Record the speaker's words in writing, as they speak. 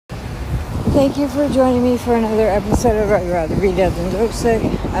Thank you for joining me for another episode of I'd Rather Be Dead Than Go Sick.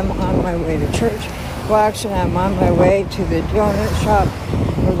 I'm on my way to church. Well, actually, I'm on my way to the donut shop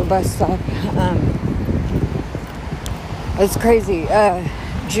or the bus stop. It's crazy.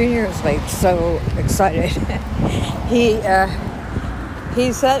 Junior's like so excited. He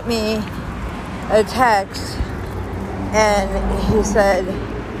sent me a text and he said,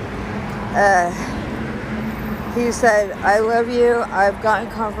 I love you. I've gotten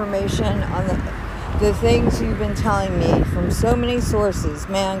confirmation on the things you've been telling me from so many sources.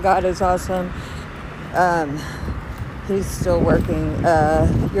 Man, God is awesome. He's still working.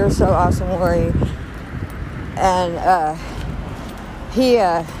 You're so awesome, Lori. And he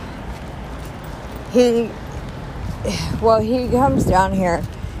comes down here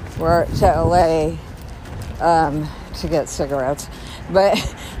to LA to get cigarettes, but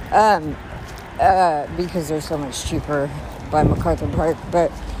because they're so much cheaper by MacArthur Park.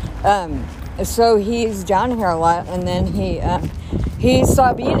 But so he's down here a lot, and then he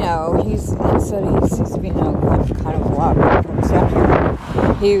saw Bino. He said he sees Bino kind of a lot when he comes down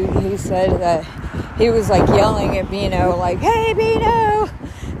here. He said that he was like yelling at Bino, like, "Hey, Bino,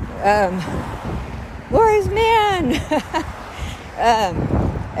 Lori's man."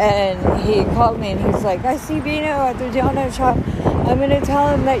 And he called me and he's like, "I see Bino at the donut shop. I'm going to tell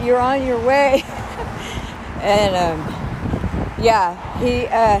him that you're on your way." And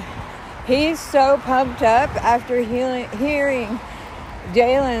he's so pumped up after hearing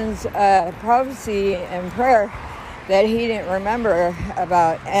Dalen's prophecy and prayer that he didn't remember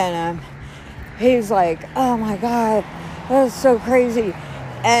about. And he's like, "Oh my God, that's so crazy."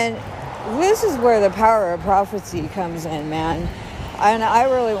 And this is where the power of prophecy comes in, man. And I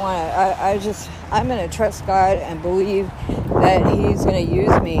really want to, I'm going to trust God and believe that he's going to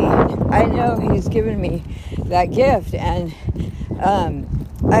use me. I know he's given me that gift, and I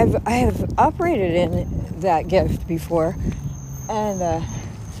have operated in that gift before. And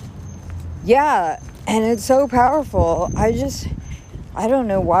and it's so powerful. I don't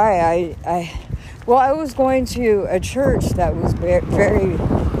know why. I was going to a church that was very, very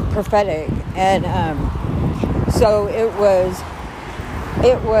prophetic, and so it was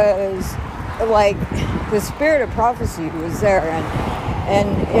like the spirit of prophecy was there,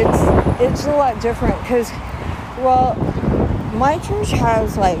 and it's a lot different because, well, my church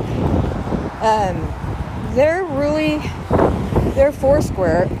has like they're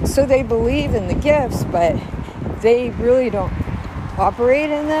Foursquare, so they believe in the gifts, but they really don't operate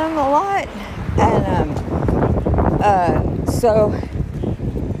in them a lot, and so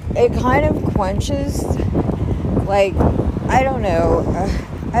it kind of quenches, like, I don't know.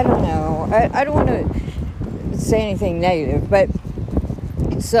 I don't want to say anything negative, but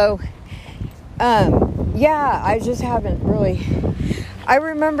so, I just haven't really. I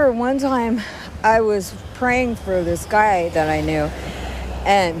remember one time I was praying for this guy that I knew,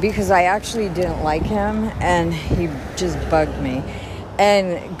 and because I actually didn't like him, and he just bugged me,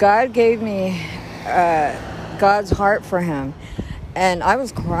 and God gave me God's heart for him, and I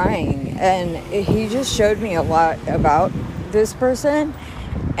was crying, and he just showed me a lot about this person.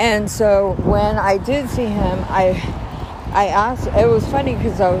 And so when I did see him, I asked. It was funny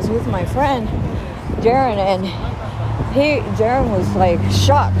because I was with my friend Darren, and Darren was like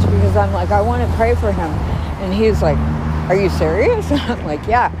shocked because I'm like, I want to pray for him, and he's like, "Are you serious?" And I'm like,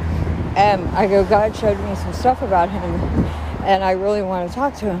 "Yeah." And I go, "God showed me some stuff about him, and I really want to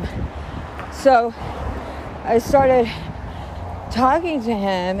talk to him." So I started talking to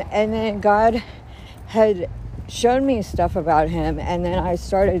him, and then God had showed me stuff about him, and then I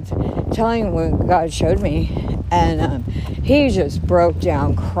started telling him what God showed me, and he just broke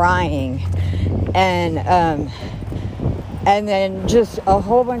down crying, and then just a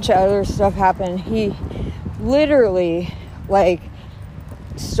whole bunch of other stuff happened. He literally like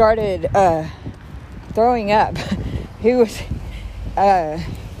started throwing up. He was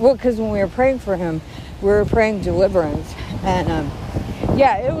because when we were praying for him, we were praying deliverance, and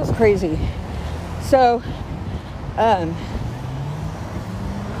it was crazy. So and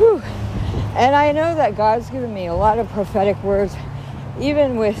I know that God's given me a lot of prophetic words,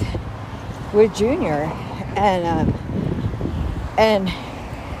 even with Junior, and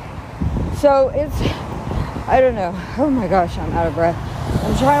so it's, I don't know. Oh my gosh, I'm out of breath.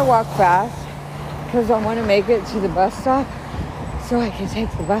 I'm trying to walk fast because I want to make it to the bus stop so I can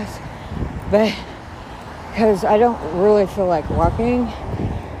take the bus, but because I don't really feel like walking.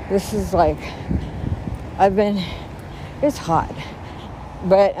 This is like, it's hot,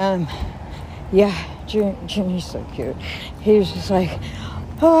 but Jimmy's so cute. He was just like,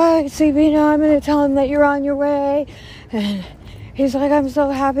 "Oh, I see Bino, I'm going to tell him that you're on your way." And he's like, I'm so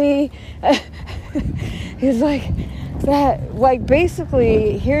happy. He's like, that, like,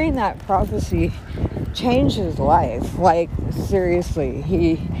 basically hearing that prophecy changed his life. Like, seriously,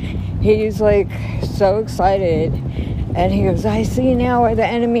 he's like so excited, and he goes, I see now why the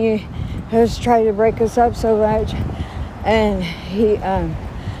enemy has tried to break us up so much, and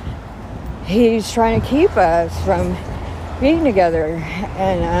he's trying to keep us from being together.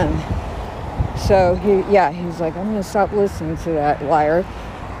 And so he's like, I'm gonna stop listening to that liar.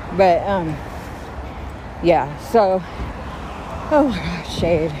 But yeah, so, oh my gosh,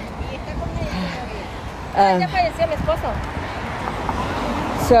 shade.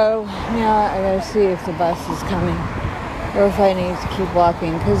 So now I gotta see if the bus is coming or if I need to keep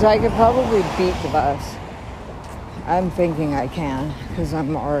walking, because I could probably beat the bus. I'm thinking I can, because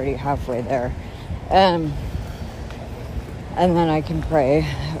I'm already halfway there. And then I can pray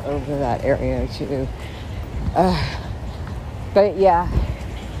over that area too. But yeah,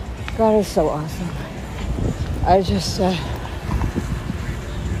 God is so awesome. I just, let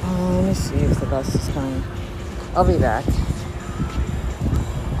me see if the bus is coming. I'll be back.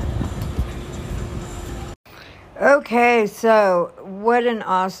 Okay, so what an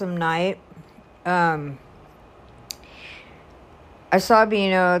awesome night. I saw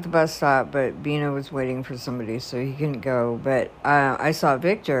Bino at the bus stop, but Bino was waiting for somebody, so he couldn't go. But I saw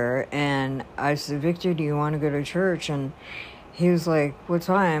Victor, and I said, Victor, do you want to go to church? And he was like, what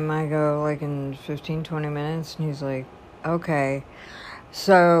time? I go, like, in 15, 20 minutes. And he's like, okay.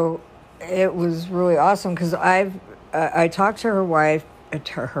 So it was really awesome, because I talked to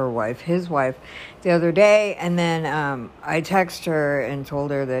his wife, the other day, and then I texted her and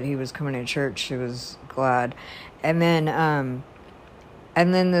told her that he was coming to church. She was glad. And then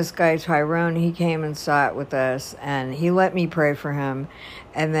this guy, Tyrone, he came and sat with us, and he let me pray for him.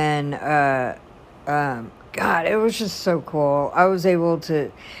 And then, God, it was just so cool. I was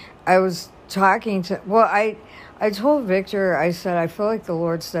talking to, I told Victor, I said, I feel like the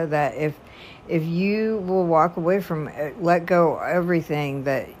Lord said that if you will walk away from it, let go everything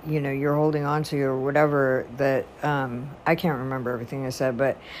that, you're holding on to or whatever, that, I can't remember everything I said,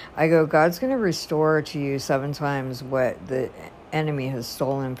 but I go, God's going to restore to you 7 times what the enemy has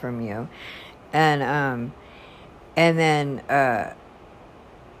stolen from you. And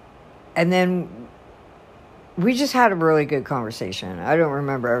then we just had a really good conversation. I don't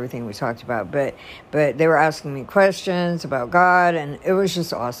remember everything we talked about, but they were asking me questions about God, and it was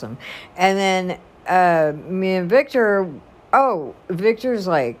just awesome. And then me and Victor, Victor's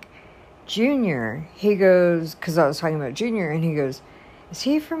like, Junior, he goes, because I was talking about Junior, and he goes, is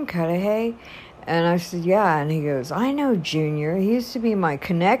he from Cudahy? And I said, yeah. And he goes, I know Junior. He used to be my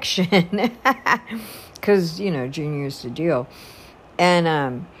connection. Because, Junior used to deal.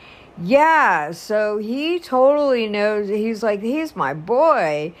 And, yeah, so he totally knows. He's like, he's my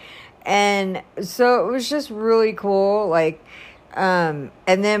boy. And so it was just really cool. Like, and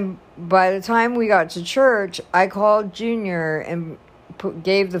then by the time we got to church, I called Junior and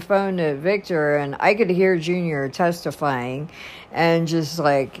gave the phone to Victor. And I could hear Junior testifying. And just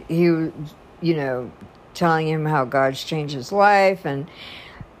like, he was, telling him how God's changed his life, and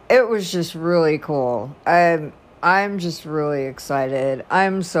it was just really cool. I'm just really excited.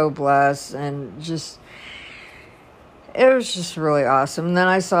 I'm so blessed, and it was just really awesome. And then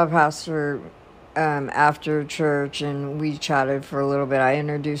I saw Pastor after church, and we chatted for a little bit. I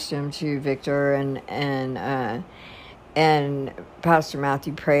introduced him to Victor, and Pastor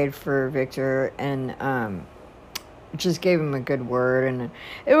Matthew prayed for Victor, and just gave him a good word, and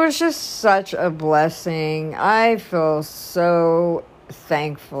it was just such a blessing. I feel so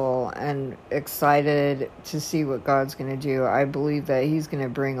thankful and excited to see what God's going to do. I believe that he's going to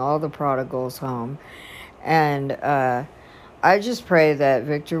bring all the prodigals home, and I just pray that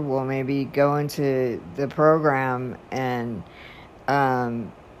Victor will maybe go into the program. And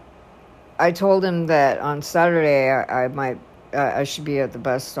I told him that on Saturday I should be at the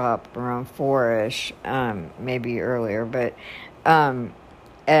bus stop around 4-ish, maybe earlier, but, and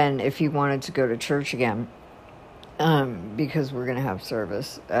if he wanted to go to church again, because we're going to have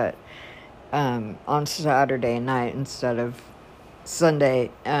service on Saturday night instead of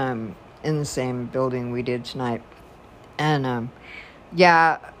Sunday, in the same building we did tonight. And,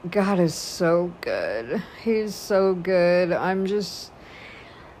 yeah, God is so good. He's so good.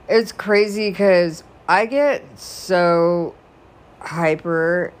 It's crazy because I get so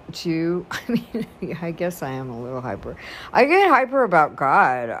hyper too. I mean, I guess I am a little hyper. I get hyper about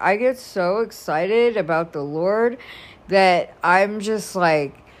God. I get so excited about the Lord that I'm just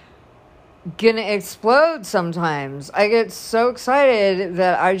like gonna explode sometimes. I get so excited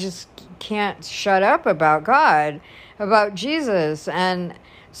that I just can't shut up about God, about Jesus. And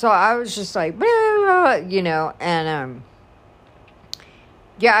so I was just like, blah, blah, blah, and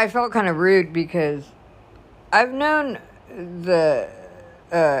yeah, I felt kind of rude because I've known the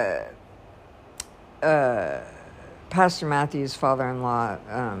Pastor Matthew's father-in-law.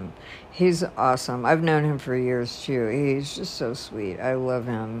 He's awesome. I've known him for years too. He's just so sweet. I love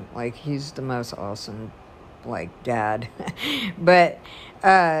him. Like, he's the most awesome, like, dad. But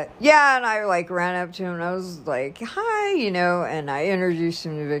yeah, and I like ran up to him and I was like, hi, and I introduced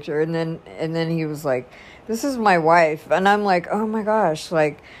him to Victor, and then he was like, this is my wife. And I'm like, oh my gosh,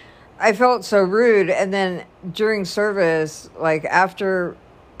 like, I felt so rude. And then during service, like after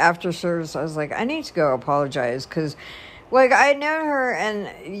service, I was like, I need to go apologize, because like I know her, and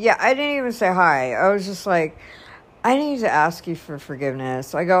yeah, I didn't even say hi. I was just like, I need to ask you for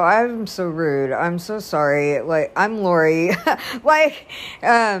forgiveness. I go, I'm so rude. I'm so sorry. Like, I'm Lori. Like,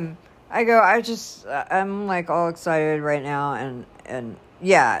 I go, I'm like all excited right now. And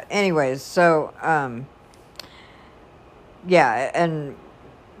yeah, anyways, so, yeah, and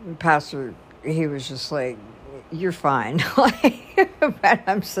Pastor, he was just like, you're fine. Like, but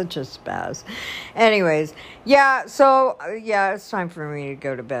I'm such a spaz. Anyways, yeah, so, yeah, it's time for me to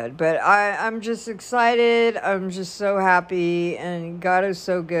go to bed. But I'm just excited. I'm just so happy. And God is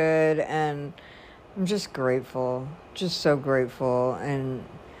so good. And I'm just grateful. Just so grateful. And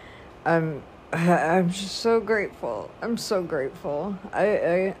I'm just so grateful. I'm so grateful.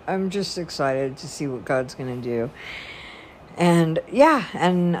 I'm just excited to see what God's going to do. And yeah,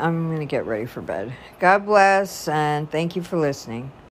 and I'm going to get ready for bed. God bless, and thank you for listening.